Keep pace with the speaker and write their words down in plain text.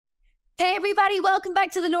Hey everybody, welcome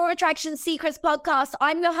back to the Law of Attraction Secrets podcast.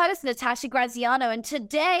 I'm your host, Natasha Graziano, and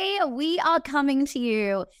today we are coming to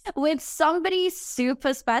you with somebody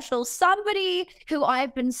super special, somebody who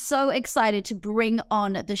I've been so excited to bring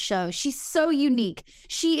on the show. She's so unique.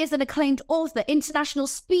 She is an acclaimed author, international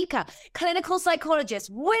speaker, clinical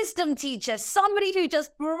psychologist, wisdom teacher, somebody who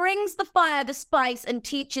just brings the fire, the spice, and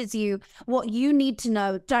teaches you what you need to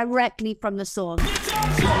know directly from the source.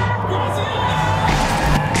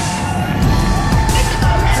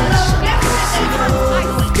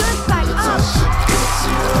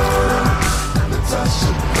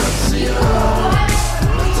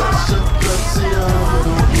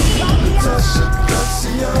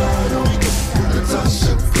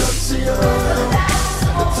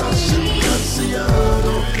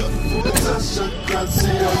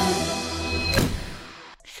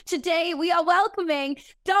 Today, we are welcoming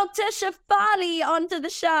Dr. Shefali onto the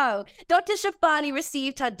show. Dr. Shefali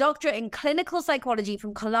received her doctorate in clinical psychology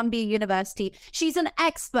from Columbia University. She's an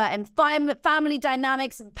expert in family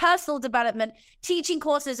dynamics and personal development, teaching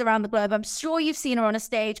courses around the globe. I'm sure you've seen her on a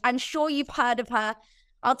stage. I'm sure you've heard of her.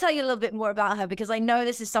 I'll tell you a little bit more about her because I know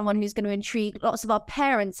this is someone who's going to intrigue lots of our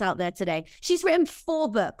parents out there today. She's written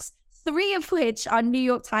 4 books, 3 of which are New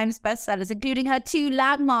York Times bestsellers, including her 2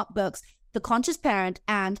 landmark books, The Conscious Parent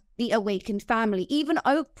and The Awakened Family. Even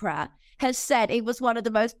Oprah has said it was one of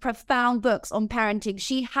the most profound books on parenting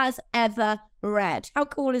she has ever read. How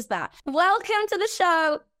cool is that? Welcome to the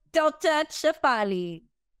show, Dr. Shefali.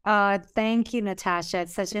 Thank you, Natasha.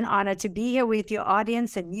 It's such an honor to be here with your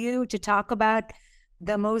audience and you to talk about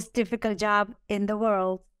the most difficult job in the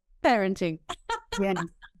world, parenting. Yeah.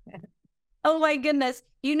 Oh my goodness.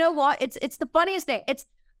 You know what? It's the funniest thing. It's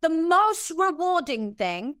the most rewarding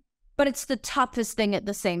thing, but it's the toughest thing at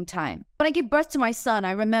the same time. When I gave birth to my son,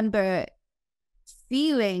 I remember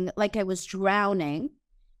feeling like I was drowning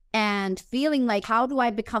and feeling like, how do I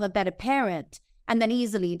become a better parent? And then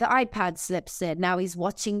easily the iPad slips in. Now he's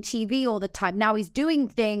watching TV all the time. Now he's doing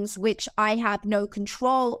things which I have no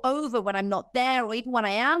control over when I'm not there, or even when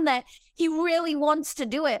I am there. He really wants to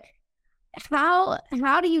do it. How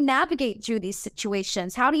do you navigate through these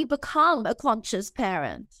situations? How do you become a conscious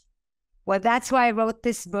parent? Well, that's why I wrote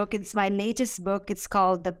this book. It's my latest book. It's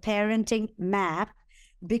called The Parenting Map,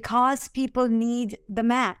 because people need the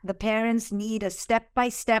map. The parents need a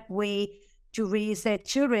step-by-step way to raise their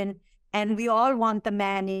children. And we all want the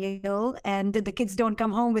manual, and the kids don't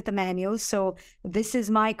come home with the manual. So this is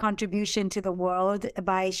my contribution to the world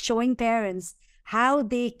by showing parents how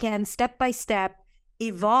they can step-by-step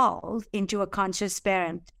evolve into a conscious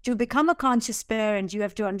parent. To become a conscious parent, you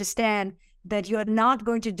have to understand that you're not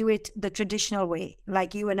going to do it the traditional way,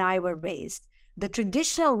 like you and I were raised. The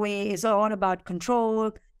traditional way is all about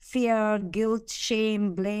control, fear, guilt,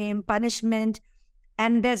 shame, blame, punishment.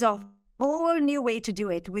 And there's a whole new way to do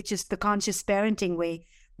it, which is the conscious parenting way,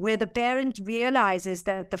 where the parent realizes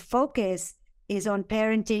that the focus is on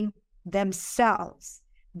parenting themselves.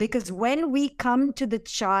 Because when we come to the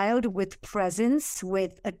child with presence,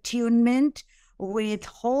 with attunement, with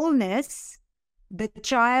wholeness, the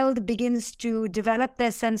child begins to develop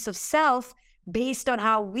their sense of self based on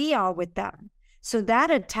how we are with them. So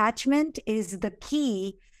that attachment is the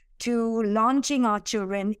key to launching our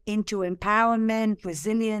children into empowerment,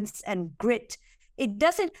 resilience, and grit. It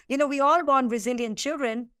doesn't, we all want resilient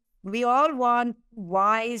children. We all want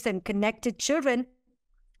wise and connected children,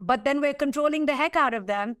 but then we're controlling the heck out of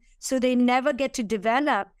them so they never get to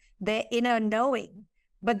develop their inner knowing.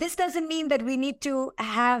 But this doesn't mean that we need to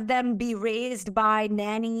have them be raised by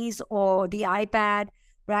nannies or the iPad,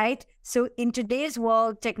 right? So in today's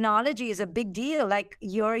world, technology is a big deal. Like,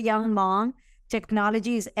 you're a young mom,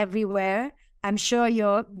 technology is everywhere. I'm sure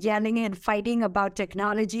you're yelling and fighting about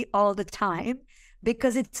technology all the time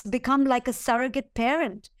because it's become like a surrogate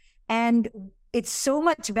parent. And it's so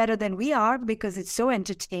much better than we are because it's so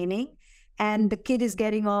entertaining. And the kid is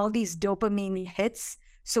getting all these dopamine hits.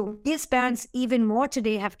 So we as parents, even more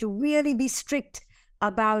today, have to really be strict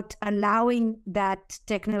about allowing that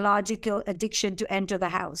technological addiction to enter the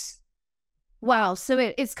house. Wow. So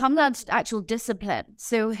it's come down to actual discipline.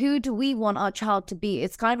 So who do we want our child to be?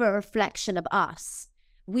 It's kind of a reflection of us.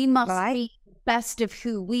 We must be the best of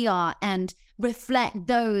who we are and reflect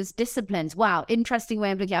those disciplines. Wow. Interesting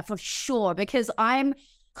way of looking at it, for sure, because I'm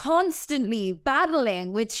constantly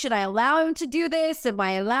battling with, should I allow him to do this? Am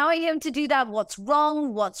I allowing him to do that? What's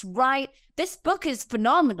wrong? What's right? This book is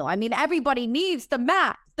phenomenal. I mean, everybody needs the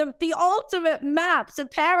map, the ultimate maps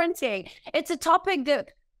of parenting. It's a topic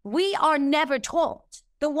that we are never taught.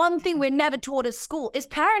 The one thing we're never taught at school is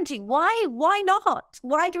parenting. Why? Why not?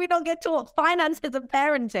 Why do we not get taught finances and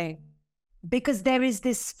parenting? because there is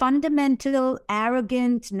this fundamental,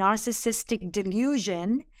 arrogant, narcissistic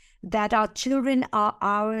delusion that our children are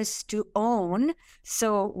ours to own.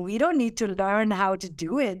 So we don't need to learn how to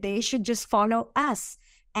do it. They should just follow us.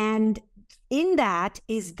 And in that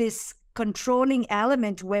is this controlling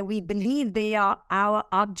element where we believe they are our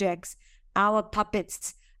objects, our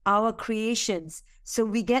puppets, our creations. So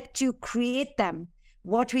we get to create them.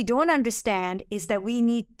 What we don't understand is that we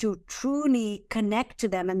need to truly connect to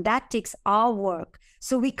them, and that takes our work.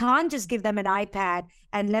 So we can't just give them an iPad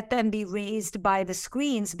and let them be raised by the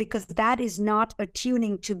screens, because that is not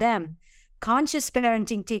attuning to them. Conscious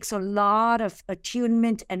parenting takes a lot of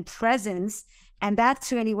attunement and presence, and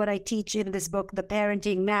that's really what I teach in this book, The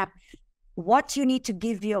Parenting Map. What you need to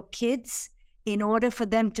give your kids in order for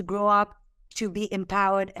them to grow up to be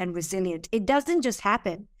empowered and resilient. It doesn't just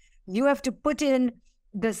happen. You have to put in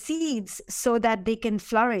the seeds so that they can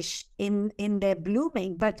flourish in their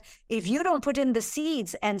blooming. But if you don't put in the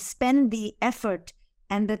seeds and spend the effort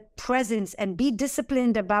and the presence and be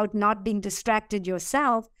disciplined about not being distracted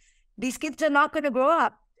yourself, these kids are not going to grow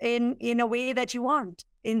up in a way that you want,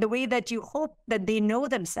 in the way that you hope that they know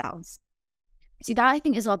themselves. See, that I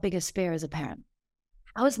think is our biggest fear as a parent.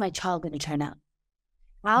 How is my child going to turn out?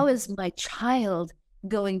 How is my child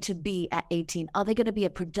going to be at 18? Are they going to be a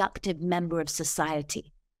productive member of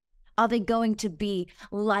society? Are they going to be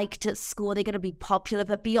liked at school? Are they going to be popular?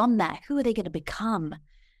 But beyond that, who are they going to become?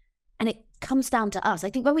 And it comes down to us. I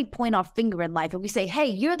think when we point our finger in life and we say, hey,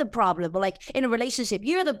 you're the problem, or like in a relationship,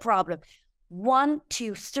 you're the problem. 1,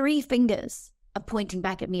 2, 3 fingers are pointing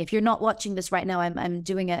back at me. If you're not watching this right now, I'm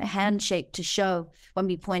doing a handshake to show when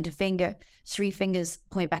we point a finger, 3 fingers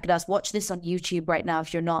point back at us. Watch this on YouTube right now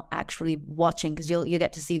if you're not actually watching, because you'll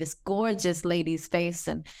get to see this gorgeous lady's face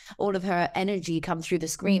and all of her energy come through the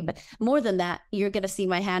screen. But more than that, you're going to see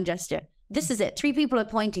my hand gesture. This is it. 3 people are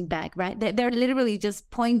pointing back, right? They're literally just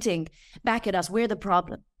pointing back at us. We're the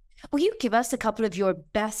problem. Will you give us a couple of your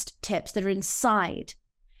best tips that are inside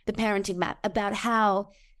the parenting map about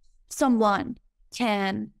how someone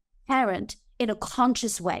can parent in a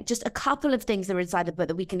conscious way? Just a couple of things that are inside the book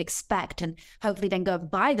that we can expect, and hopefully then go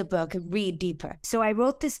buy the book and read deeper. So I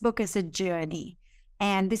wrote this book as a journey,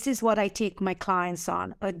 and this is what I take my clients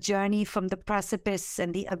on, a journey from the precipice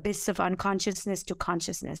and the abyss of unconsciousness to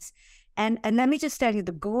consciousness. And let me just tell you,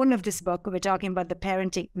 the goal of this book, we're talking about the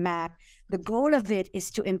parenting map, the goal of it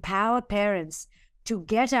is to empower parents to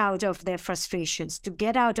get out of their frustrations, to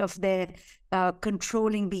get out of their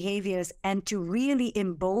controlling behaviors, and to really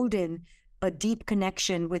embolden a deep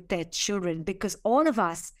connection with their children. Because all of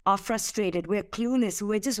us are frustrated, we're clueless,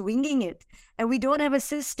 we're just winging it. And we don't have a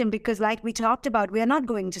system because, like we talked about, we're not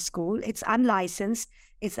going to school, it's unlicensed,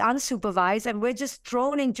 it's unsupervised, and we're just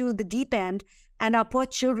thrown into the deep end, and our poor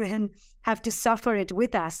children have to suffer it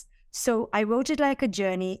with us. So I wrote it like a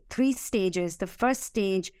journey, 3 stages. The first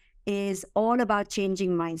stage is all about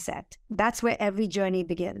changing mindset. That's where every journey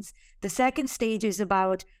begins. The second stage is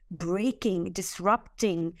about breaking,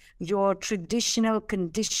 disrupting your traditional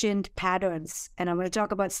conditioned patterns. And I'm going to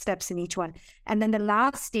talk about steps in each one. And then the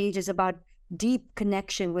last stage is about deep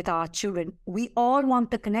connection with our children. We all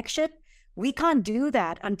want the connection. We can't do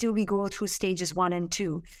that until we go through stages 1 and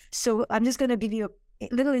 2. So I'm just going to give you a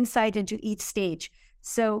little insight into each stage.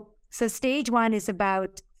 So stage 1 is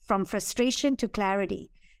about from frustration to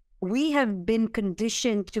clarity. We have been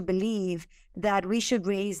conditioned to believe that we should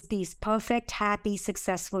raise these perfect, happy,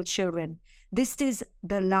 successful children. This is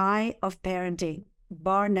the lie of parenting,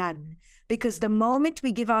 bar none. Because the moment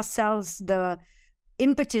we give ourselves the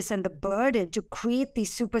impetus and the burden to create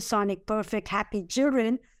these supersonic, perfect, happy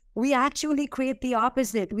children, we actually create the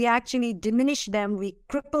opposite. We actually diminish them, we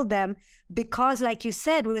cripple them, because like you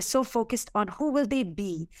said, we're so focused on who will they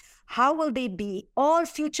be, how will they be, all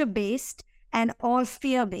future-based and all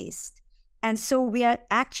fear-based. And so we are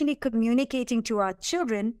actually communicating to our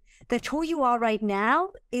children that who you are right now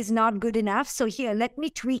is not good enough. So here, let me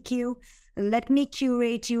tweak you, let me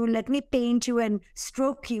curate you, let me paint you and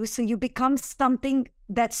stroke you so you become something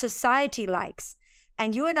that society likes.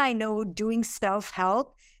 And you and I know, doing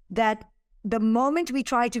self-help, that the moment we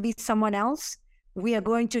try to be someone else, we are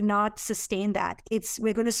going to not sustain that.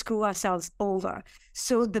 We're going to screw ourselves over.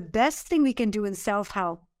 So the best thing we can do in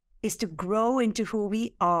self-help is to grow into who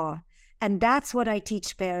we are. And that's what I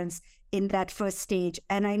teach parents in that first stage.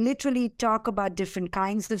 And I literally talk about different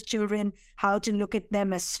kinds of children, how to look at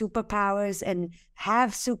them as superpowers and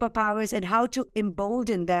have superpowers, and how to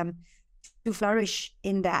embolden them to flourish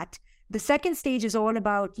in that. The second stage is all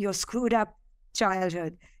about your screwed up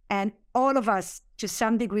childhood. And all of us, to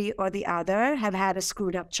some degree or the other, have had a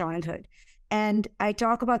screwed up childhood. And I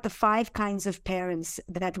talk about the 5 kinds of parents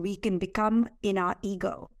that we can become in our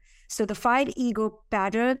ego. So the 5 ego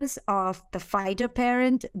patterns of the fighter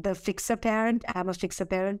parent, the fixer parent, I'm a fixer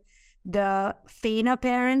parent, the feigner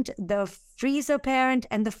parent, the freezer parent,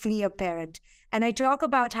 and the fleer parent. And I talk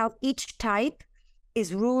about how each type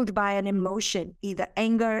is ruled by an emotion, either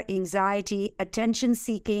anger, anxiety, attention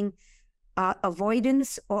seeking,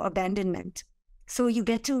 avoidance, or abandonment. So you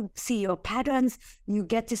get to see your patterns, you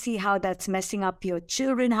get to see how that's messing up your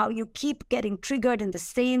children, how you keep getting triggered in the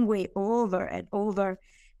same way over and over,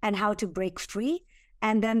 and how to break free.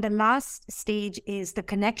 And then the last stage is the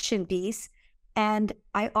connection piece. And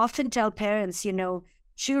I often tell parents,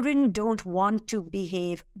 children don't want to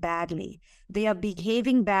behave badly. They are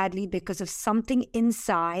behaving badly because of something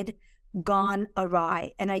inside gone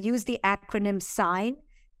awry. And I use the acronym SIGN,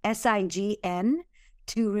 SIGN,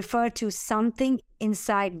 to refer to something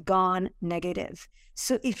inside gone negative.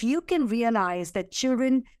 So if you can realize that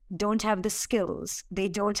children don't have the skills, they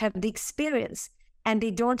don't have the experience, and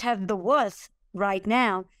they don't have the worth right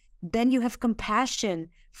now, then you have compassion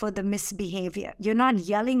for the misbehavior. You're not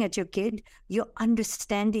yelling at your kid, you're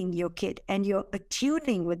understanding your kid and you're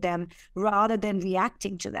attuning with them rather than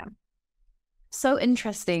reacting to them. So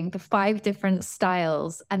interesting, the 5 different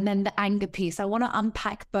styles and then the anger piece. I want to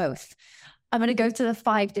unpack both. I'm going to go to the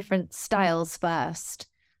 5 different styles first.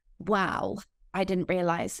 Wow, I didn't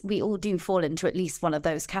realize we all do fall into at least one of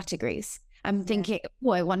those categories. I'm thinking, oh,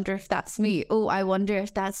 I wonder if that's me. Oh, I wonder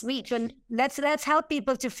if that's me. So let's help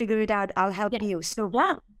people to figure it out. I'll help you.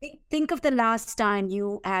 So think of the last time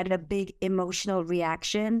you had a big emotional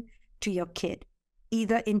reaction to your kid,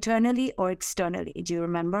 either internally or externally. Do you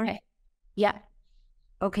remember? Okay. Yeah.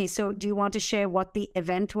 Okay, so do you want to share what the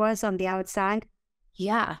event was on the outside?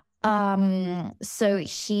 Yeah. So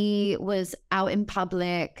he was out in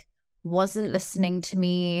public, wasn't listening to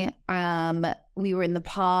me. We were in the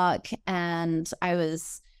park and I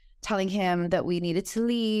was telling him that we needed to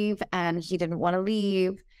leave and he didn't want to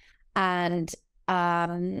leave. And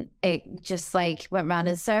it just like went round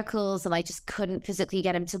in circles and I just couldn't physically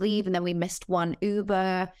get him to leave. And then we missed one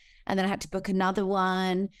Uber and then I had to book another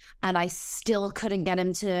one and I still couldn't get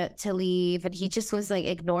him to leave. And he just was like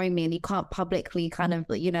ignoring me and you can't publicly kind of,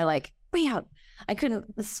 like, out. I couldn't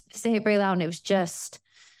say it very loud and it was just,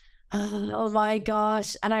 oh my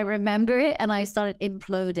gosh. And I remember it and I started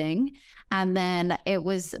imploding. And then it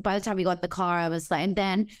was, by the time we got in the car, I was like, and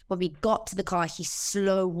then when we got to the car, he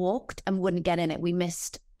slow walked and wouldn't get in it. We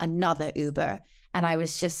missed another Uber. And I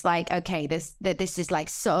was just like, okay, this is like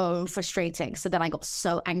so frustrating. So then I got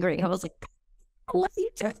so angry. I was like, what are you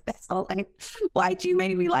doing? That's all like, why do you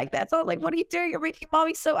make me like that? So I was like, what are you doing? You're making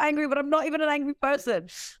mommy so angry, but I'm not even an angry person.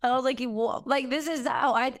 And I was like, what? Like, this is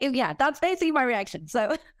how that's basically my reaction.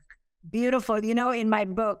 So beautiful. In my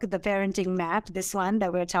book, The Parenting Map, this one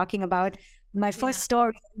that we're talking about, my first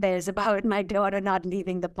story there's about my daughter not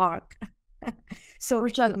leaving the park. So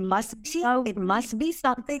it must be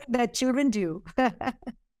something that children do.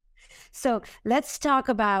 So let's talk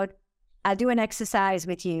about, I'll do an exercise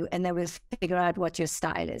with you and then we'll figure out what your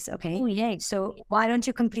style is, okay? Oh, yay. So why don't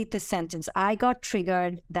you complete the sentence? I got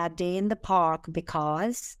triggered that day in the park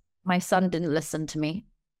because... my son didn't listen to me.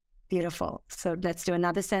 Beautiful. So let's do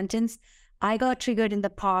another sentence. I got triggered in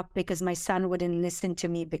the park because my son wouldn't listen to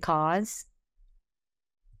me because...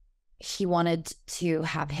 he wanted to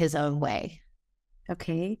have his own way.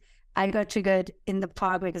 Okay. I got triggered in the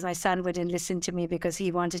park because my son wouldn't listen to me because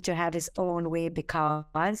he wanted to have his own way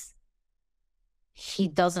because... he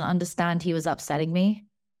doesn't understand he was upsetting me.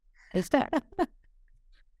 Is that?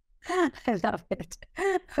 I love it.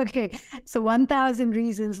 Okay. So 1,000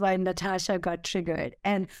 reasons why Natasha got triggered.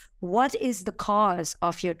 And what is the cause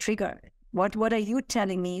of your trigger? What are you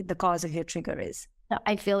telling me the cause of your trigger is?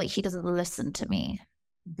 I feel like he doesn't listen to me.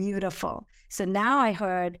 Beautiful. So now I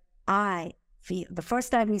heard I feel. The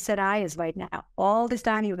first time he said I is right now. All this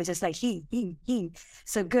time he was just like he.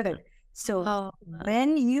 So good. So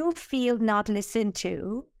when you feel not listened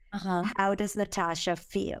to, how does Natasha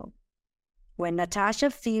feel? When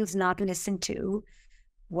Natasha feels not listened to,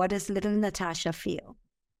 what does little Natasha feel?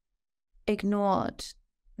 Ignored,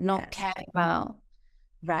 not cared about.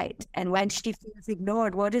 Right. And when she feels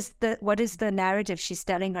ignored, what is the narrative she's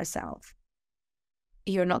telling herself?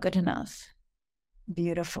 You're not good enough.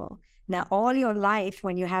 Beautiful. Now, all your life,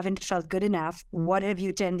 when you haven't felt good enough, what have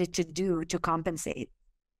you tended to do to compensate?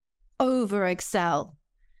 Over excel.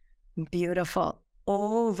 Beautiful.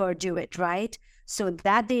 Overdo it, right? So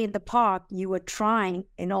that day in the park, you were trying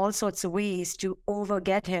in all sorts of ways to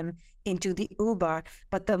get him into the Uber.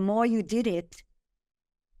 But the more you did it,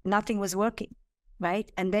 nothing was working,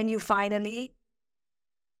 right? And then you finally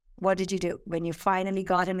What did you do? When you finally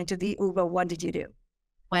got him into the Uber, what did you do?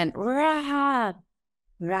 Went, rah.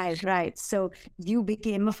 Right. So you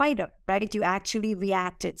became a fighter, right? You actually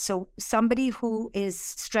reacted. So somebody who is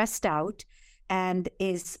stressed out and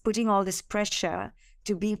is putting all this pressure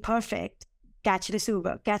to be perfect, catch this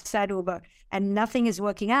Uber, catch that Uber, and nothing is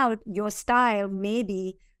working out, your style may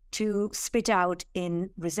be to spit out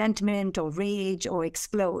in resentment or rage or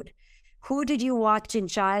explode. Who did you watch in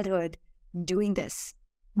childhood doing this?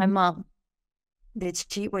 My mom.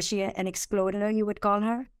 Was she an exploder, you would call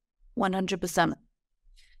her? 100%.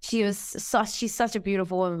 She's such a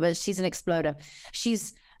beautiful woman, but she's an exploder.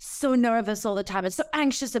 She's so nervous all the time and so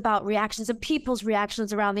anxious about reactions and people's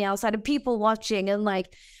reactions around the outside and people watching and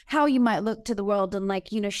like how you might look to the world. And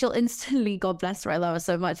like, you know, she'll instantly, God bless her, I love her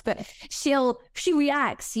so much, but she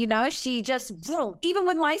reacts, you know, she just, even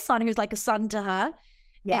with my son, who's like a son to her,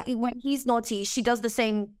 yeah, when he's naughty, she does the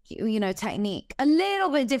same, you know, technique. A little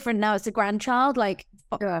bit different now. It's a grandchild, like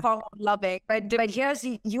loving. But here's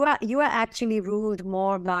you are actually ruled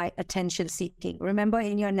more by attention seeking. Remember,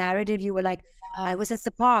 in your narrative, you were like, I was at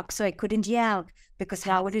the park, so I couldn't yell because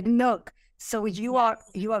how would it look? So you are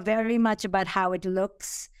very much about how it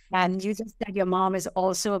looks, and you just said your mom is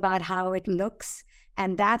also about how it looks.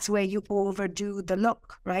 And that's where you overdo the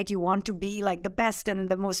look, right? You want to be like the best and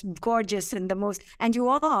the most gorgeous and and you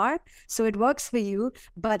all are. So it works for you,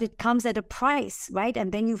 but it comes at a price, right?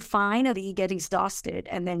 And then you finally get exhausted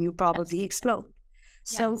and then you probably explode.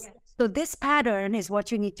 So this pattern is what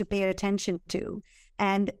you need to pay attention to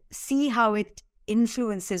and see how it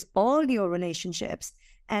influences all your relationships.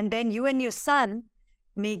 And then you and your son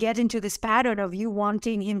may get into this pattern of you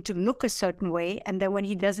wanting him to look a certain way. And then when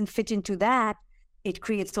he doesn't fit into that, it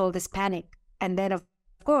creates all this panic. And then, of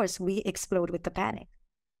course, we explode with the panic.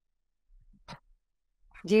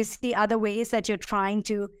 Do you see other ways that you're trying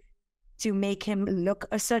to make him look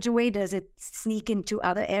a certain way? Does it sneak into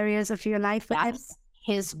other areas of your life? That's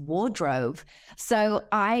his wardrobe. So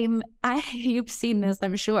you've seen this,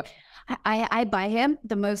 I'm sure. I buy him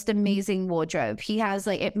the most amazing wardrobe. He has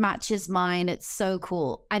like, it matches mine. It's so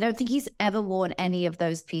cool. I don't think he's ever worn any of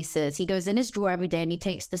those pieces. He goes in his drawer every day and he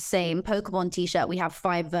takes the same Pokemon t-shirt we have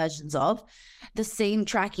 5 versions of, the same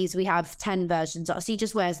trackies we have 10 versions of. So he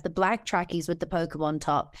just wears the black trackies with the Pokemon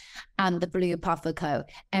top and the blue puffer coat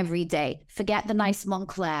every day. Forget the nice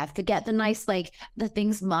Montclair. Forget the nice, like the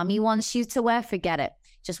things mommy wants you to wear. Forget it.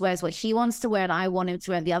 Just wears what he wants to wear and I want him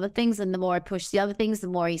to wear the other things. And the more I push the other things, the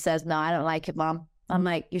more he says, no, I don't like it, Mom. I'm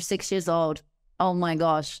like, you're 6 years old. Oh my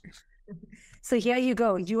gosh. So here you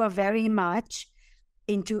go. You are very much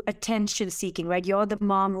into attention seeking, right? You're the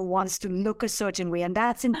mom who wants to look a certain way and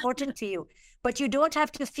that's important to you. But you don't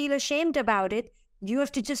have to feel ashamed about it. You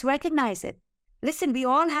have to just recognize it. Listen, we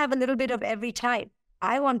all have a little bit of every type.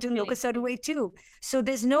 I want to look a certain way too. So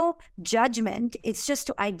there's no judgment. It's just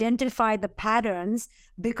to identify the patterns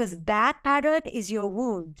because that pattern is your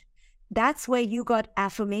wound. That's where you got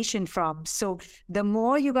affirmation from. So the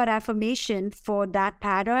more you got affirmation for that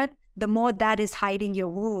pattern, the more that is hiding your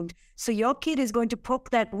wound. So your kid is going to poke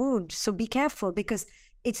that wound. So be careful because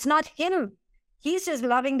it's not him. He's just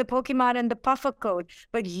loving the Pokemon and the puffer coat.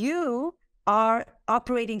 But you are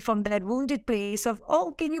operating from that wounded place of,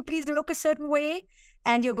 oh, can you please look a certain way?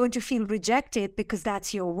 And you're going to feel rejected because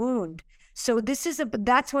that's your wound. So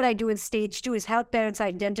that's what I do in stage 2 is help parents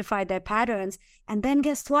identify their patterns. And then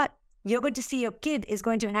guess what? You're going to see your kid is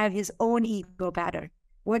going to have his own ego pattern.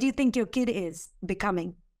 What do you think your kid is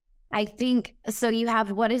becoming? I think, so you have,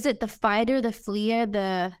 what is it? The fighter, the fleer,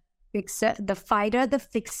 the fixer, the fighter, the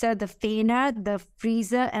fixer, the feigner, the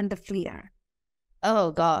freezer, and the fleer. Oh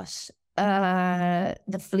gosh. The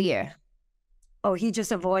fleer. Oh, he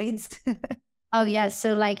just avoids. Oh yeah,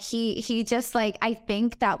 so like he just like, I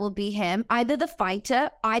think that will be him, either the fighter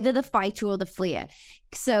or the fleer.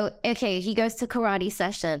 So okay, he goes to karate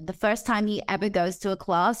session. The first time he ever goes to a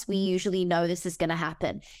class, we usually know this is going to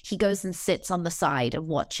happen. He goes and sits on the side and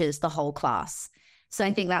watches the whole class. So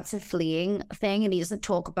I think that's a fleeing thing, and he doesn't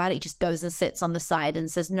talk about it. He just goes and sits on the side and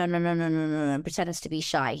says no, and pretends to be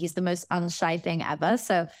shy. He's the most unshy thing ever.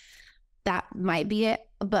 So that might be it.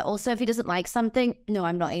 But also if he doesn't like something, no,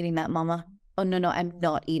 I'm not eating that, mama. Oh, no, I'm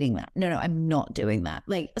not eating that. No, I'm not doing that.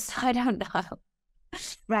 Like, so I don't know.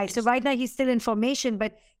 Right. So right now he's still in formation,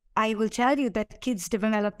 but I will tell you that kids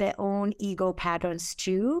develop their own ego patterns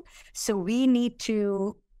too. So we need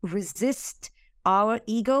to resist our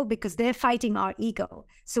ego because they're fighting our ego.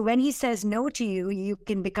 So when he says no to you, you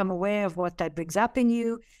can become aware of what that brings up in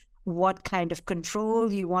you, what kind of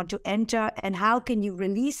control you want to enter, and how can you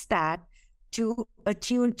release that to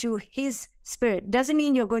attune to his spirit. Doesn't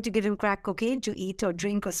mean you're going to give him crack cocaine to eat or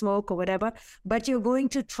drink or smoke or whatever, but you're going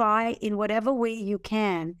to try in whatever way you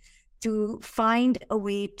can to find a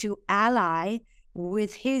way to ally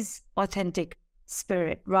with his authentic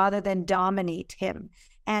spirit rather than dominate him.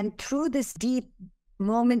 And through this deep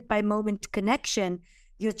moment by moment connection,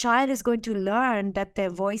 your child is going to learn that their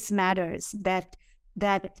voice matters, that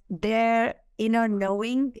their inner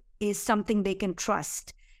knowing is something they can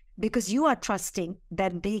trust, because you are trusting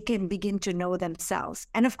that they can begin to know themselves.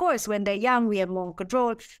 And of course, when they're young, we have more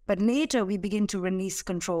control, but later we begin to release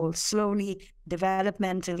control slowly,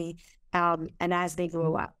 developmentally, and as they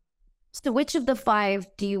grow up. So which of the 5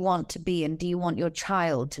 do you want to be, and do you want your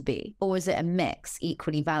child to be? Or is it a mix,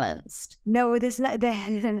 equally balanced? No, there's not.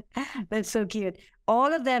 That's so cute.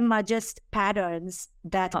 All of them are just patterns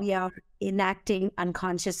that we are enacting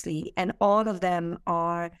unconsciously. And all of them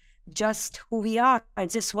are just who we are.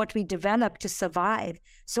 It's just what we develop to survive.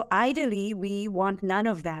 So ideally, we want none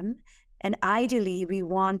of them. And ideally, we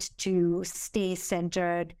want to stay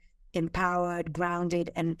centered, empowered,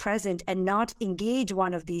 grounded, and present, and not engage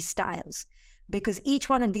one of these styles, because each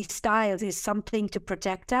one of these styles is something to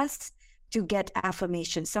protect us, to get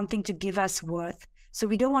affirmation, something to give us worth. So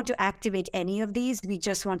we don't want to activate any of these. We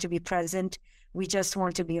just want to be present. We just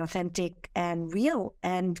want to be authentic and real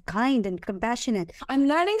and kind and compassionate. I'm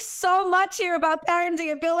learning so much here about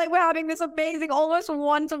parenting. I feel like we're having this amazing, almost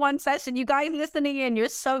one-to-one session. You guys listening in, you're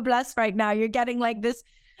so blessed right now. You're getting like this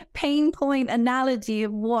pain point analogy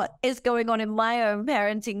of what is going on in my own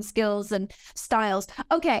parenting skills and styles.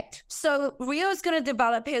 Okay, so Rio's going to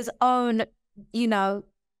develop his own,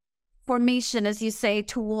 formation, as you say,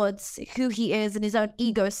 towards who he is and his own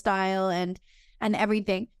ego style and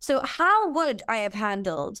everything. So how would I have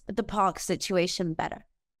handled the park situation better?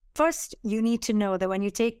 First, you need to know that when you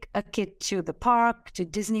take a kid to the park, to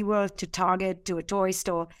Disney World, to Target, to a toy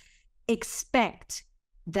store, expect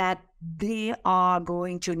that they are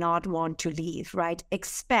going to not want to leave, right?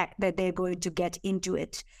 Expect that they're going to get into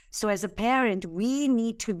it. So as a parent, we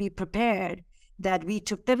need to be prepared that we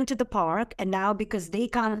took them to the park, and now because they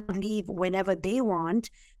can't leave whenever they want,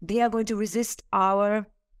 they are going to resist our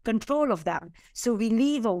control of them. So we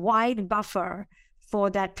leave a wide buffer for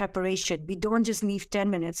that preparation. We don't just leave 10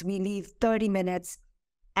 minutes, we leave 30 minutes,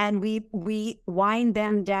 and we wind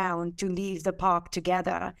them down to leave the park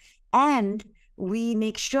together. And we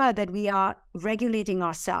make sure that we are regulating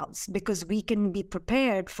ourselves, because we can be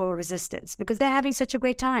prepared for resistance, because they're having such a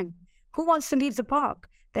great time. Who wants to leave the park?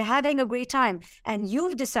 They're having a great time. And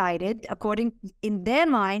you've decided, according in their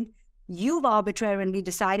mind, you've arbitrarily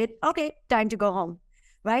decided, okay, time to go home,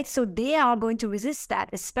 right? So they are going to resist that,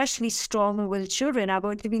 especially strong-willed children are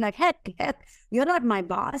going to be like, heck, you're not my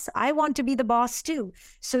boss. I want to be the boss too.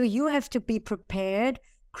 So you have to be prepared,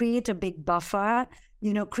 create a big buffer,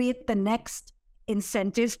 create the next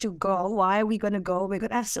incentives to go. Why are we going to go? We're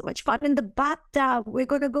going to have so much fun in the bathtub. We're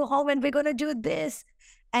going to go home and we're going to do this.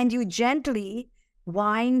 And you gently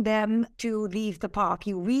wind them to leave the park.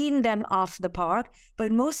 You wean them off the park,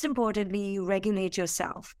 but most importantly, you regulate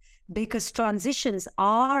yourself, because transitions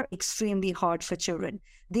are extremely hard for children.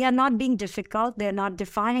 They are not being difficult. They're not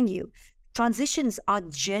defying you. Transitions are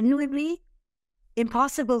genuinely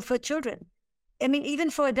impossible for children. I mean,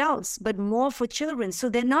 even for adults, but more for children. So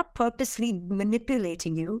they're not purposely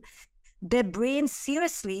manipulating you. Their brains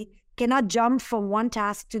seriously cannot jump from one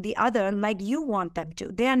task to the other like you want them to.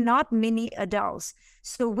 They are not mini adults.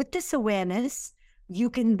 So with this awareness, you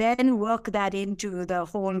can then work that into the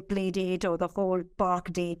whole play date or the whole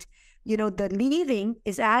park date. The leaving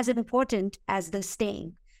is as important as the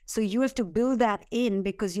staying. So you have to build that in,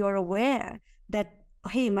 because you're aware that,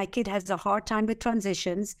 hey, my kid has a hard time with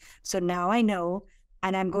transitions. So now I know,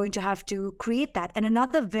 and I'm going to have to create that. And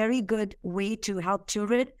another very good way to help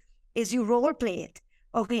children is you role play it.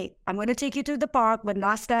 Okay, I'm going to take you to the park, but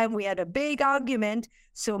last time we had a big argument,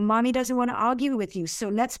 so mommy doesn't want to argue with you. So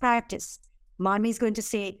let's practice. Mommy's going to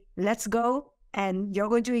say, let's go, and you're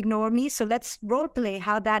going to ignore me. So let's role play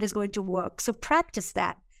how that is going to work. So practice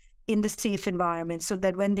that in the safe environment, so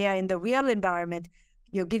that when they are in the real environment,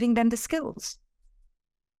 you're giving them the skills.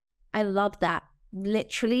 I love that.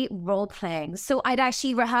 Literally role playing. So I'd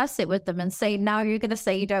actually rehearse it with them and say, now you're going to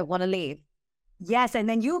say you don't want to leave. Yes, and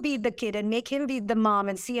then you be the kid and make him be the mom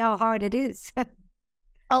and see how hard it is.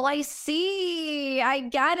 Oh, I see. I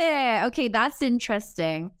get it. Okay, that's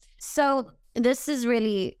interesting. So this is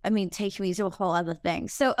really, taking me to a whole other thing.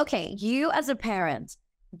 So, okay, you as a parent,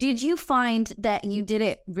 did you find that you did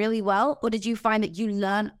it really well, or did you find that you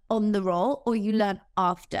learn on the role, or you learn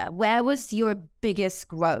after? Where was your biggest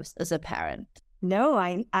growth as a parent? No,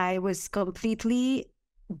 I was completely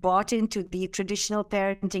bought into the traditional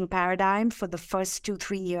parenting paradigm for the first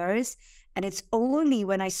 2-3 years. And it's only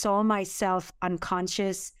when I saw myself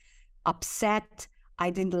unconscious, upset, I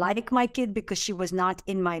didn't like my kid because she was not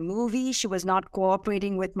in my movie. She was not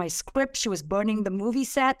cooperating with my script. She was burning the movie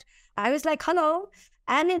set. I was like, hello,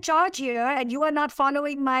 I'm in charge here and you are not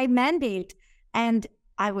following my mandate. And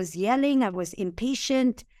I was yelling. I was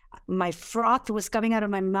impatient. My froth was coming out of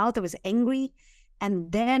my mouth. I was angry.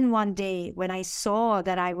 And then one day when I saw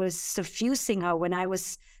that I was suffusing her, when I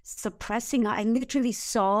was suppressing her, I literally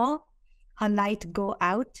saw her light go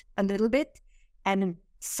out a little bit, and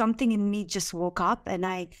something in me just woke up and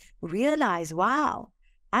I realized, wow,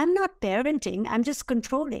 I'm not parenting, I'm just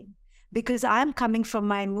controlling, because I'm coming from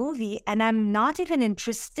my movie and I'm not even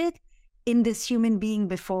interested in this human being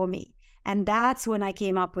before me. And that's when I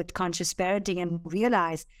came up with conscious parenting and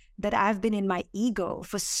realized that I've been in my ego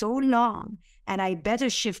for so long and I better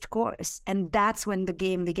shift course. And that's when the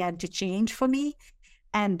game began to change for me.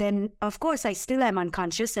 And then, of course, I still am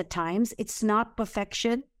unconscious at times. It's not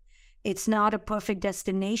perfection. It's not a perfect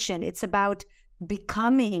destination. It's about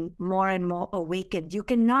becoming more and more awakened. You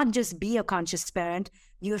cannot just be a conscious parent.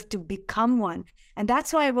 You have to become one. And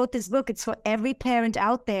that's why I wrote this book. It's for every parent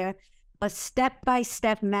out there, a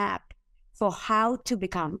step-by-step map for how to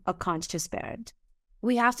become a conscious parent.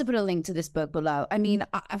 We have to put a link to this book below. I mean,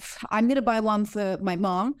 I'm going to buy one for my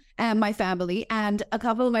mom and my family and a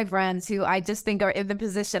couple of my friends who I just think are in the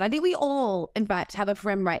position. I think we all, in fact, have a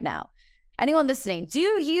friend right now. Anyone listening, do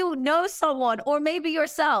you know someone, or maybe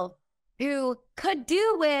yourself, who could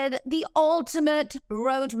do with the ultimate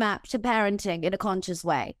roadmap to parenting in a conscious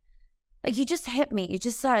way? Like, you just hit me. You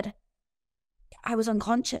just said, I was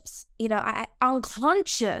unconscious.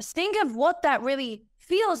 Unconscious. Think of what that really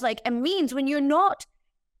feels like and means when you're not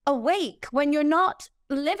awake, when you're not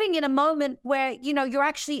living in a moment where, you're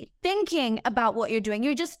actually thinking about what you're doing.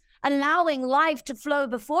 You're just allowing life to flow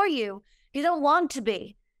before you. You don't want to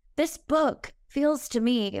be. This book feels to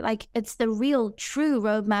me like it's the real, true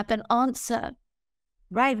roadmap and answer.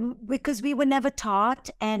 Right, because we were never taught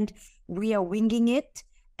and we are winging it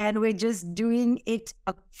and we're just doing it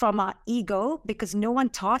from our ego because no one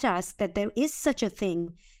taught us that there is such a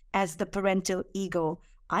thing as the parental ego.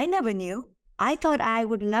 I never knew. I thought I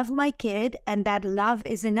would love my kid and that love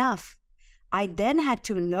is enough. I then had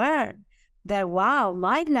to learn that, wow,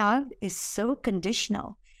 my love is so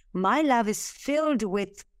conditional. My love is filled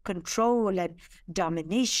with control and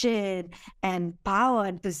domination and power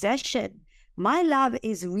and possession. My love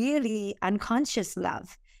is really unconscious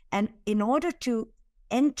love. And in order to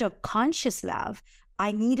enter conscious love,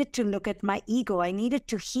 I needed to look at my ego. I needed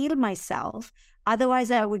to heal myself. Otherwise,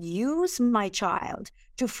 I would use my child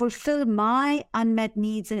to fulfill my unmet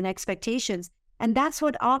needs and expectations. And that's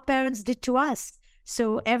what our parents did to us.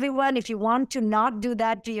 So everyone, if you want to not do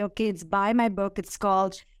that to your kids, buy my book. It's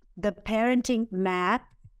called The Parenting Map,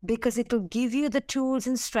 because it will give you the tools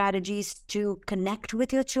and strategies to connect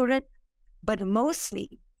with your children, but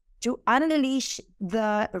mostly to unleash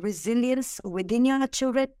the resilience within your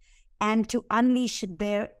children and to unleash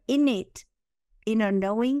their innate inner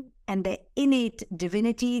knowing and their innate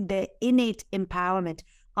divinity, their innate empowerment.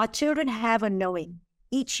 Our children have a knowing.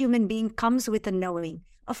 Each human being comes with a knowing.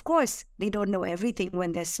 Of course, they don't know everything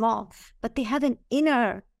when they're small, but they have an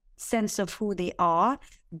inner sense of who they are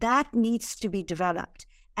that needs to be developed.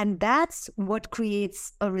 And that's what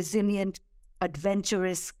creates a resilient,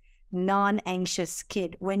 adventurous, non-anxious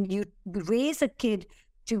kid. When you raise a kid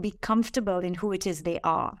to be comfortable in who it is they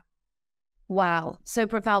are. Wow, so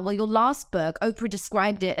profound. Well, your last book, Oprah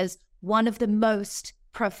described it as one of the most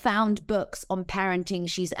profound books on parenting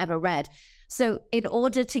she's ever read. So in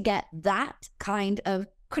order to get that kind of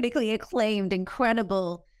critically acclaimed,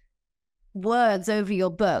 incredible words over your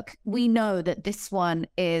book, we know that this one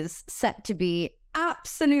is set to be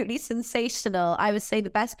absolutely sensational. I would say the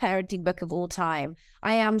best parenting book of all time.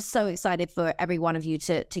 I am so excited for every one of you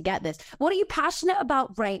to get this. What are you passionate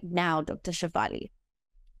about right now, Dr. Shefali?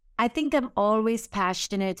 I think I'm always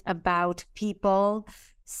passionate about people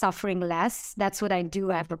suffering less. That's what I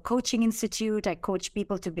do. I have a coaching institute. I coach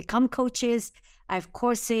people to become coaches. I have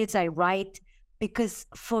courses. I write. Because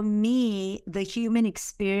for me, the human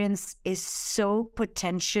experience is so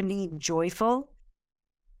potentially joyful.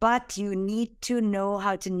 But you need to know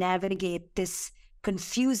how to navigate this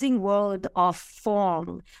confusing world of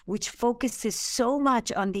form, which focuses so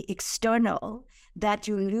much on the external that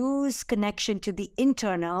you lose connection to the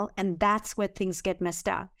internal, and that's where things get messed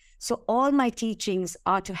up. So all my teachings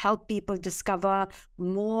are to help people discover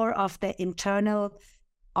more of their internal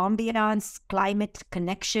ambience, climate,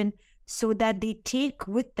 connection, so that they take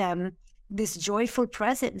with them this joyful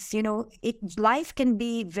presence. Life can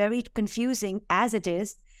be very confusing as it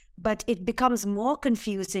is, but it becomes more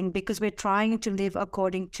confusing because we're trying to live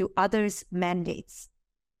according to others' mandates.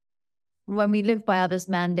 When we live by others'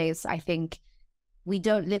 mandates, I think we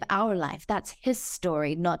don't live our life. That's his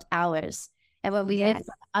story, not ours. And when we live with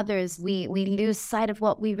others, we lose sight of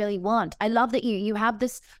what we really want. I love that you have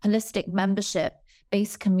this holistic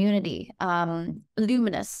membership-based community,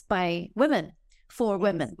 Luminous by women, for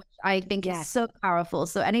women, which I think is so powerful.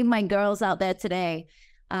 So any of my girls out there today,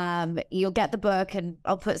 you'll get the book, and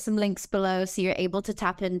I'll put some links below so you're able to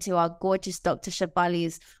tap into our gorgeous Dr.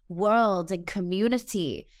 Shefali's world and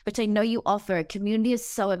community, which I know you offer. Community is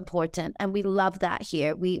so important, and we love that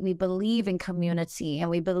here. We believe in community, and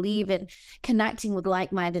we believe in connecting with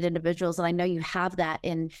like-minded individuals, and I know you have that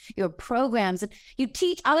in your programs. And you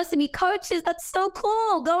teach others to be coaches. That's so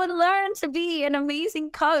cool. Go and learn to be an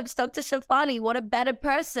amazing coach. Dr. Shefali, what a better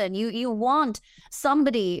person. You want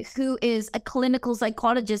somebody who is a clinical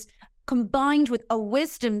psychologist combined with a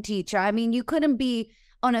wisdom teacher. I mean, you couldn't be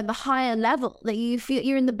on a higher level, that you feel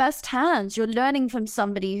you're in the best hands. You're learning from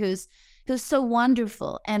somebody who's so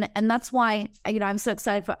wonderful. And that's why, I'm so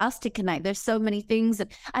excited for us to connect. There's so many things.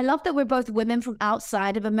 And I love that we're both women from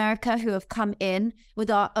outside of America who have come in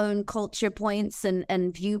with our own culture points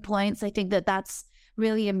and viewpoints. I think that that's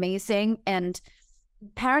really amazing. And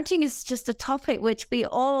parenting is just a topic which we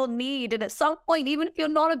all need. And at some point, even if you're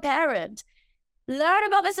not a parent, learn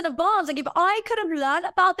about this in advance. Like, if I could have learned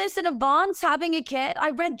about this in advance, having a kid, I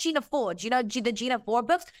read Gina Ford, the Gina Ford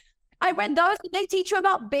books. I read those. They teach you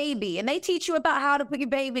about baby, and they teach you about how to put your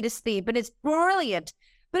baby to sleep, and it's brilliant.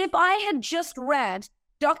 But if I had just read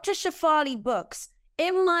Dr. Shefali books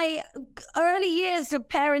in my early years of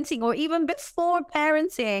parenting, or even before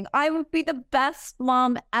parenting, I would be the best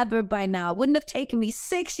mom ever by now. It wouldn't have taken me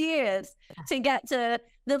 6 years to get to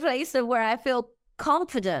the place of where I feel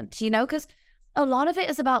confident, because a lot of it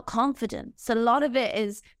is about confidence. A lot of it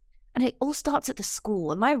is, and it all starts at the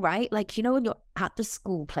school. Am I right? Like, when you're at the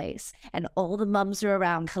school place and all the mums are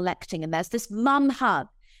around collecting, and there's this mum hub,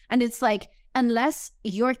 and it's like, unless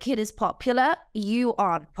your kid is popular, you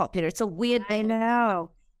aren't popular. It's a weird thing. I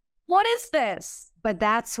know. What is this? But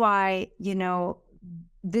that's why,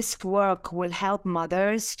 this work will help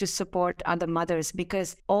mothers to support other mothers,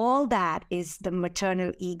 because all that is the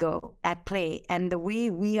maternal ego at play. And the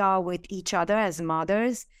way we are with each other as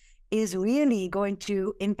mothers is really going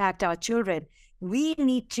to impact our children. We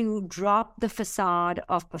need to drop the facade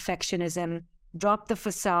of perfectionism, drop the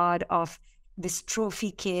facade of this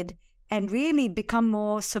trophy kid, and really become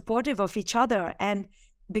more supportive of each other and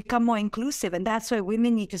become more inclusive. And that's why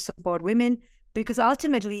women need to support women, because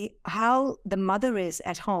ultimately how the mother is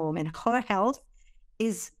at home and her health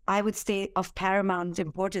is, I would say, of paramount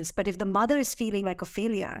importance. But if the mother is feeling like a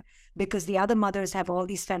failure because the other mothers have all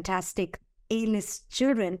these fantastic A-list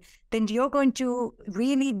children, then you're going to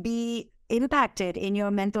really be impacted in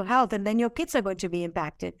your mental health, and then your kids are going to be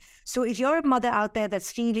impacted. So if you're a mother out there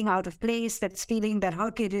that's feeling out of place, that's feeling that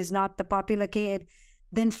her kid is not the popular kid,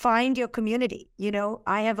 then find your community.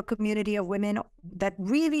 I have a community of women that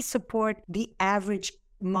really support the average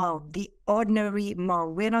mom, the ordinary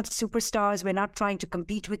mom. We're not superstars. We're not trying to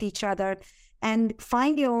compete with each other. And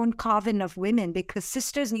find your own coven of women, because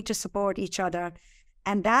sisters need to support each other.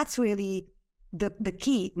 And that's really the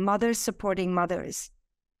key, mothers supporting mothers.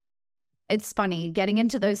 It's funny, getting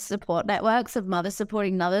into those support networks of mothers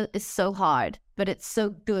supporting another is so hard, but it's so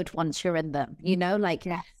good once you're in them,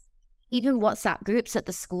 Even WhatsApp groups at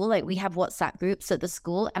the school, like we have WhatsApp groups at the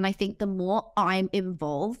school. And I think the more I'm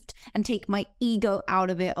involved and take my ego out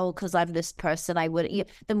of it, because I'm this person,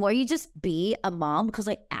 the more you just be a mom, because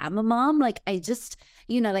I am a mom. Like I just,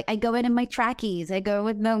 I go in my trackies, I go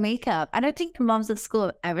with no makeup. I don't think the moms at school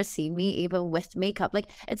have ever seen me even with makeup.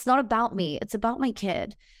 Like, it's not about me, it's about my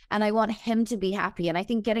kid. And I want him to be happy. And I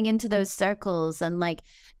think getting into those circles and like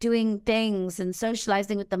doing things and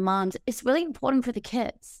socializing with the moms, it's really important for the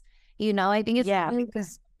kids. I think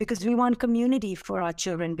it's because we want community for our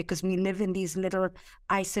children, because we live in these little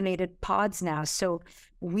isolated pods now. So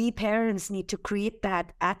we parents need to create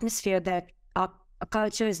that atmosphere that our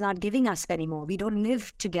culture is not giving us anymore. We don't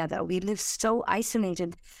live together. We live so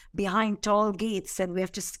isolated behind tall gates, and we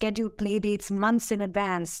have to schedule play dates months in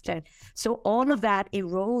advance. So all of that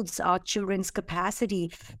erodes our children's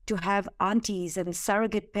capacity to have aunties and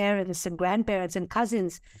surrogate parents and grandparents and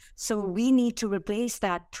cousins. So we need to replace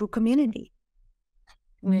that through community.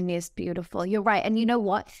 Community is beautiful. You're right. And you know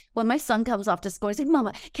what? When my son comes after school, he's like,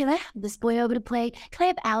 Mama, can I have this boy over to play? Can I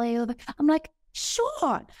have Allie over? I'm like,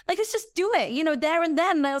 Sure. Like, let's just do it, there and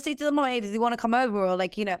then. I'll say to them, oh, hey, does he want to come over? Or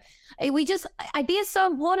like, I think it's so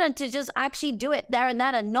important to just actually do it there and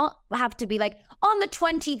then and not have to be like on the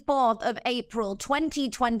 24th of April,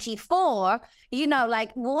 2024,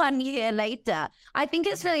 like 1 year later. I think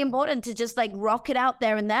it's really important to just like rock it out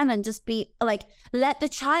there and then and just be like, let the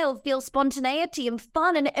child feel spontaneity and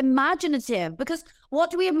fun and imaginative. Because what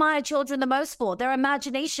do we admire children the most for? Their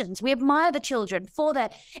imaginations. We admire the children for their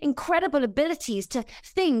incredible abilities to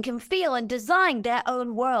think and feel and design their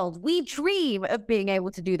own world. We dream of being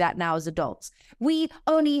able to do that now as adults. We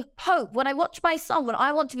only hope. When I watch my son, when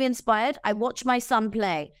I want to be inspired, I watch my son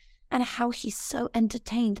play and how he's so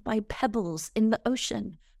entertained by pebbles in the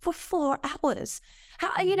ocean for 4 hours.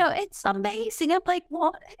 How, it's amazing. I'm like,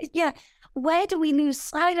 what? Yeah. Where do we lose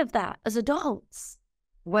sight of that as adults?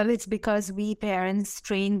 Well, it's because we parents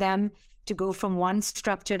train them to go from one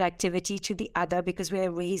structured activity to the other because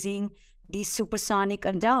we're raising these supersonic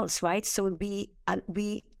adults, right? So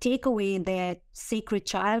we take away their sacred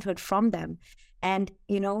childhood from them. And,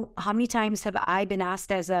 how many times have I been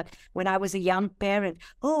asked when I was a young parent,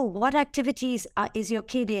 oh, what activities is your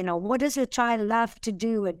kid in? Or what does your child love to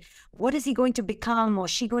do? And what is he going to become or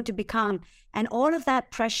she going to become? And all of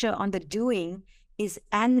that pressure on the doing is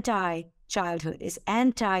anti-childhood, is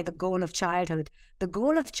anti the goal of childhood. The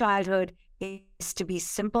goal of childhood is to be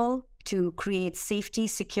simple, to create safety,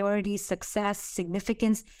 security, success,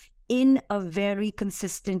 significance in a very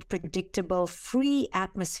consistent, predictable, free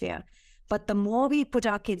atmosphere. But the more we put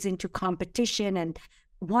our kids into competition and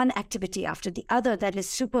one activity after the other that is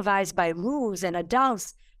supervised by rules and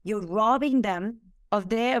adults, you're robbing them of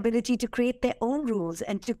their ability to create their own rules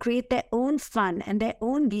and to create their own fun and their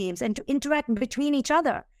own games and to interact between each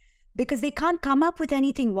other because they can't come up with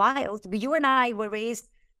anything wild. You and I were raised,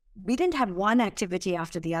 we didn't have one activity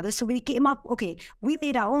after the other. So we came up, okay, we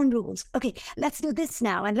made our own rules. Okay, let's do this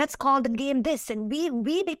now and let's call the game this. And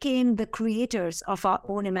we became the creators of our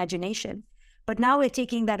own imagination. But now we're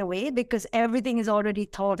taking that away because everything is already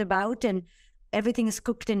thought about and everything is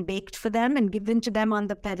cooked and baked for them and given to them on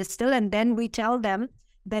the pedestal. And then we tell them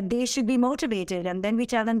that they should be motivated. And then we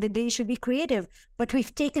tell them that they should be creative. But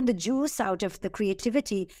we've taken the juice out of the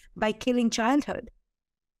creativity by killing childhood.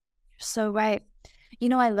 So right.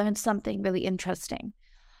 I learned something really interesting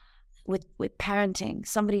with parenting.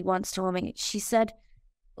 Somebody once told me, she said,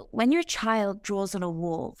 when your child draws on a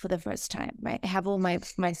wall for the first time, right? I have all my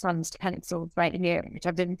son's pencils right here, which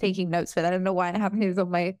I've been taking notes with. I don't know why I have his on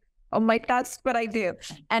my desk, but I do.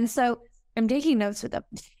 And so I'm taking notes with him.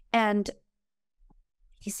 And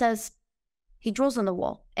he says, he draws on the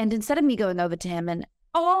wall. And instead of me going over to him and,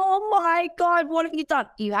 oh my God, what have you done?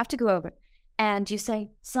 You have to go over. And you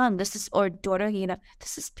say, son, or daughter,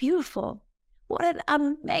 this is beautiful. What an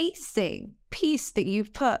amazing piece that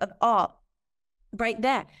you've put of art right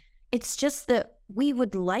there. It's just that we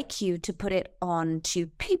would like you to put it onto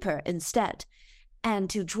paper instead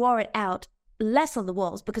and to draw it out less on the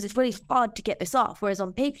walls because it's really hard to get this off. Whereas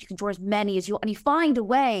on paper, you can draw as many as you want and you find a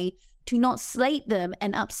way to not slate them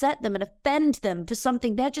and upset them and offend them for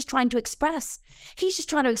something they're just trying to express. He's just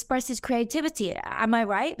trying to express his creativity. Am I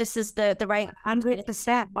right? This is the right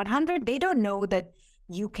 100%. 100. They don't know that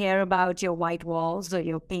you care about your white walls or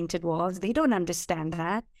your painted walls. They don't understand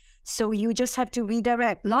that. So you just have to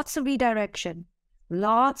redirect. Lots of redirection.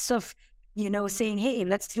 Lots of, saying, hey,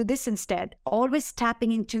 let's do this instead. Always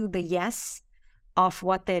tapping into the yes of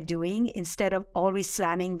what they're doing instead of always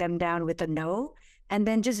slamming them down with a no. And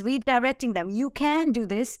then just redirecting them. You can do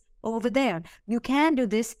this over there. You can do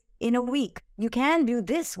this in a week. You can do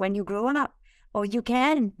this when you grow up. Or you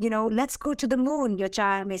can, let's go to the moon, your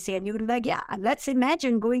child may say. And you're like, yeah, let's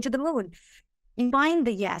imagine going to the moon. You find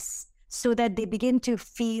the yes so that they begin to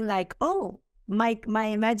feel like, oh, my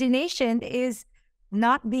imagination is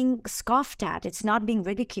not being scoffed at. It's not being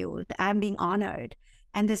ridiculed. I'm being honored.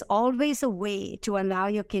 And there's always a way to allow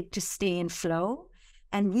your kid to stay in flow.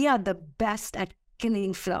 And we are the best at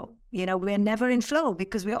killing flow. We're never in flow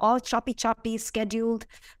because we're all choppy, scheduled,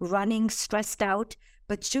 running, stressed out.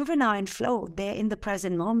 But children are in flow. They're in the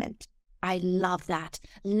present moment. I love that.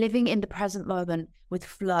 Living in the present moment with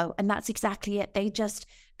flow. And that's exactly it. They just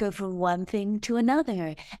go from one thing to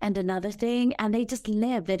another and another thing, and they just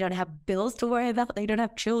live. They don't have bills to worry about. They don't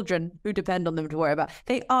have children who depend on them to worry about.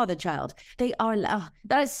 They are the child. They are.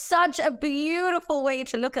 That is such a beautiful way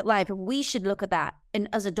to look at life. And we should look at that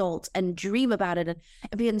as adults and dream about it and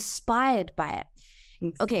be inspired by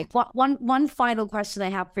it. Okay, one final question I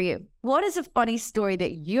have for you. What is a funny story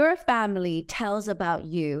that your family tells about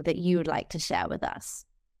you that you would like to share with us?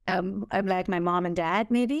 I'm like my mom and dad,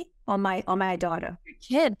 maybe, or my daughter. Your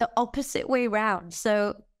kid, the opposite way around.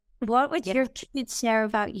 So What would your kids share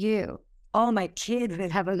about you? Oh, my kid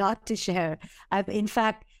will have a lot to share. I've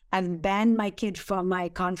banned my kid from my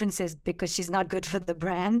conferences because she's not good for the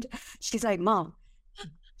brand. She's like, Mom,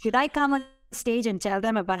 should I come on stage and tell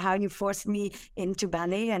them about how you forced me into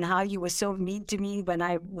ballet and how you were so mean to me when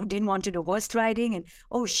I didn't want to do horse riding?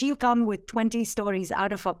 And she'll come with 20 stories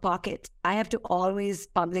out of her pocket. I have to always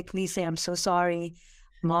publicly say, I'm so sorry.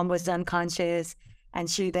 Mom was unconscious. And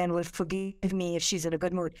she then will forgive me if she's in a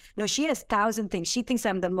good mood. No, she has 1,000 things. She thinks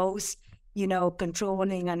I'm the most,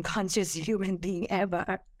 controlling, unconscious human being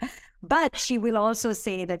ever. But she will also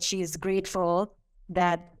say that she is grateful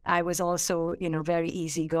that I was also, very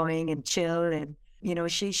easygoing and chill. And,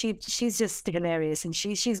 she's just hilarious. And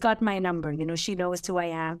she's got my number. She knows who I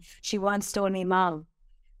am. She once told me, Mom,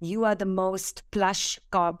 you are the most plush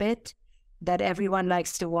carpet that everyone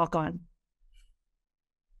likes to walk on.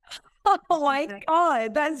 Oh my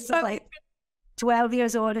God, that's so like 12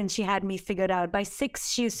 years old, and she had me figured out. By 6,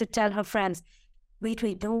 she used to tell her friends, wait,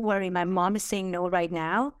 don't worry. My mom is saying no right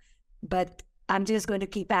now, but I'm just going to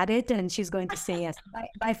keep at it, and she's going to say yes.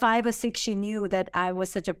 By 5 or 6, she knew that I was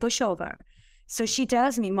such a pushover. So she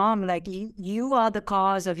tells me, Mom, like, you are the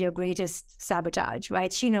cause of your greatest sabotage,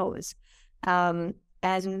 right? She knows. And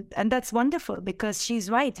that's wonderful because she's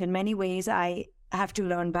right. In many ways, I have to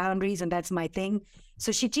learn boundaries, and that's my thing.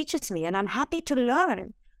 So she teaches me, and I'm happy to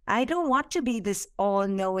learn. I don't want to be this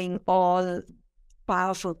all-knowing,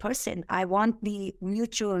 all-powerful person. I want the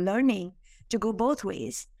mutual learning to go both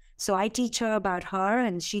ways. So I teach her about her,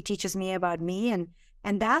 and she teaches me about me.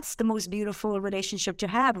 And that's the most beautiful relationship to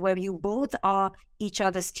have, where you both are each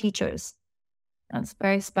other's teachers. That's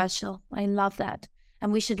very special. I love that.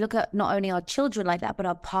 And we should look at not only our children like that, but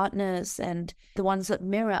our partners and the ones that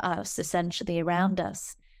mirror us, essentially, around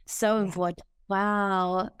us. So important.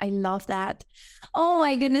 Wow, I love that. Oh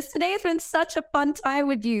my goodness, today has been such a fun time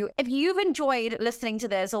with you. If you've enjoyed listening to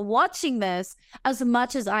this or watching this as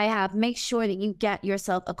much as I have, make sure that you get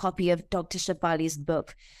yourself a copy of Dr. Shefali's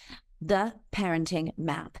book, The Parenting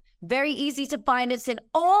Map. Very easy to find. It's in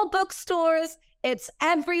all bookstores. It's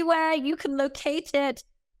everywhere. You can locate it,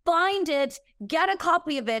 find it, get a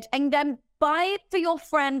copy of it, and then buy it for your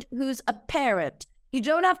friend who's a parent. You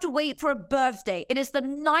don't have to wait for a birthday. It is the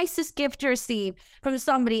nicest gift to receive from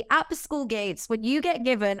somebody at the school gates when you get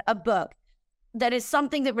given a book that is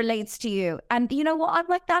something that relates to you. And you know what? I'm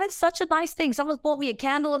like, that is such a nice thing. Someone's bought me a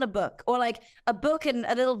candle and a book, or like a book and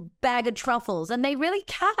a little bag of truffles. And they really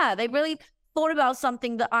care. They really thought about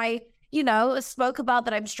something that I, spoke about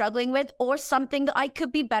that I'm struggling with, or something that I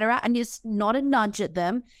could be better at. And it's not a nudge at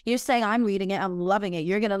them. You're saying, I'm reading it, I'm loving it.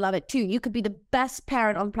 You're going to love it too. You could be the best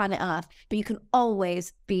parent on planet Earth, but you can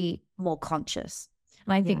always be more conscious.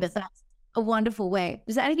 And I think that that's a wonderful way.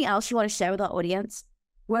 Is there anything else you want to share with our audience?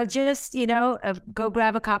 Well, just, go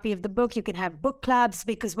grab a copy of the book. You can have book clubs,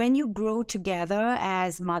 because when you grow together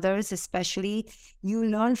as mothers, especially, you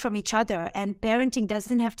learn from each other. And parenting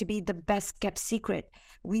doesn't have to be the best kept secret.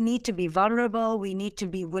 We need to be vulnerable. We need to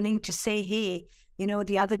be willing to say, hey,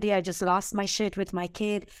 the other day I just lost my shit with my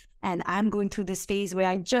kid, and I'm going through this phase where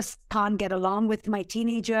I just can't get along with my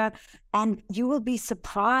teenager. And you will be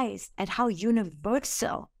surprised at how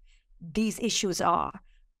universal these issues are.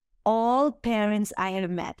 All parents I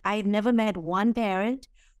have met, I've never met one parent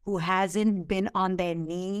who hasn't been on their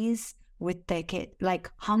knees with their kid,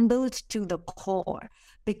 like humbled to the core,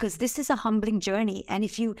 because this is a humbling journey. And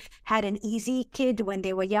if you had an easy kid when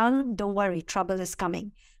they were young, don't worry, trouble is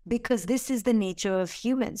coming, because this is the nature of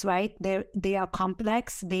humans, right? They are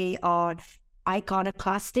complex, they are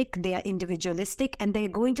iconoclastic, they are individualistic, and they're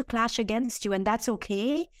going to clash against you, and that's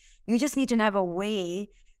okay. You just need to have a way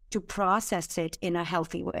to process it in a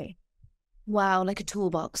healthy way. Wow, like a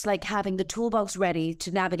toolbox, like having the toolbox ready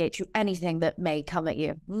to navigate through anything that may come at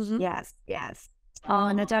you. Mm-hmm. Yes.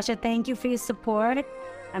 Oh, Natasha, thank you for your support.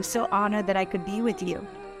 I'm so honored that I could be with you.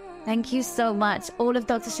 Thank you so much. All of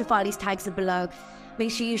Dr. Shefali's tags are below.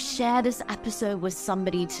 Make sure you share this episode with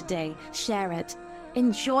somebody today. Share it.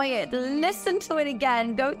 Enjoy it. Listen to it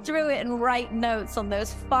again. Go through it and write notes on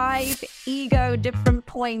those 5 different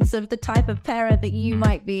points of the type of parent that you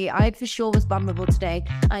might be. I for sure was vulnerable today.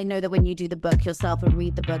 I know that when you do the book yourself and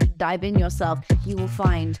read the book, dive in yourself, you will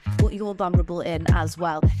find what you're vulnerable in as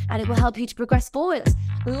well. And it will help you to progress forwards.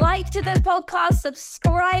 Like to this podcast,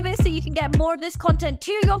 subscribe it so you can get more of this content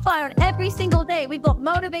to your phone every single day. We've got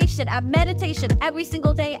motivation and meditation every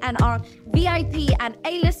single day, and our VIP and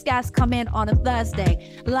A-list guests come in on a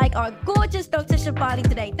Thursday, like our gorgeous Dr. Shefali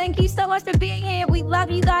today. Thank you so much for being here. We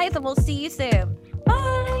love you guys, and we'll see you soon.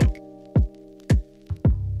 Bye.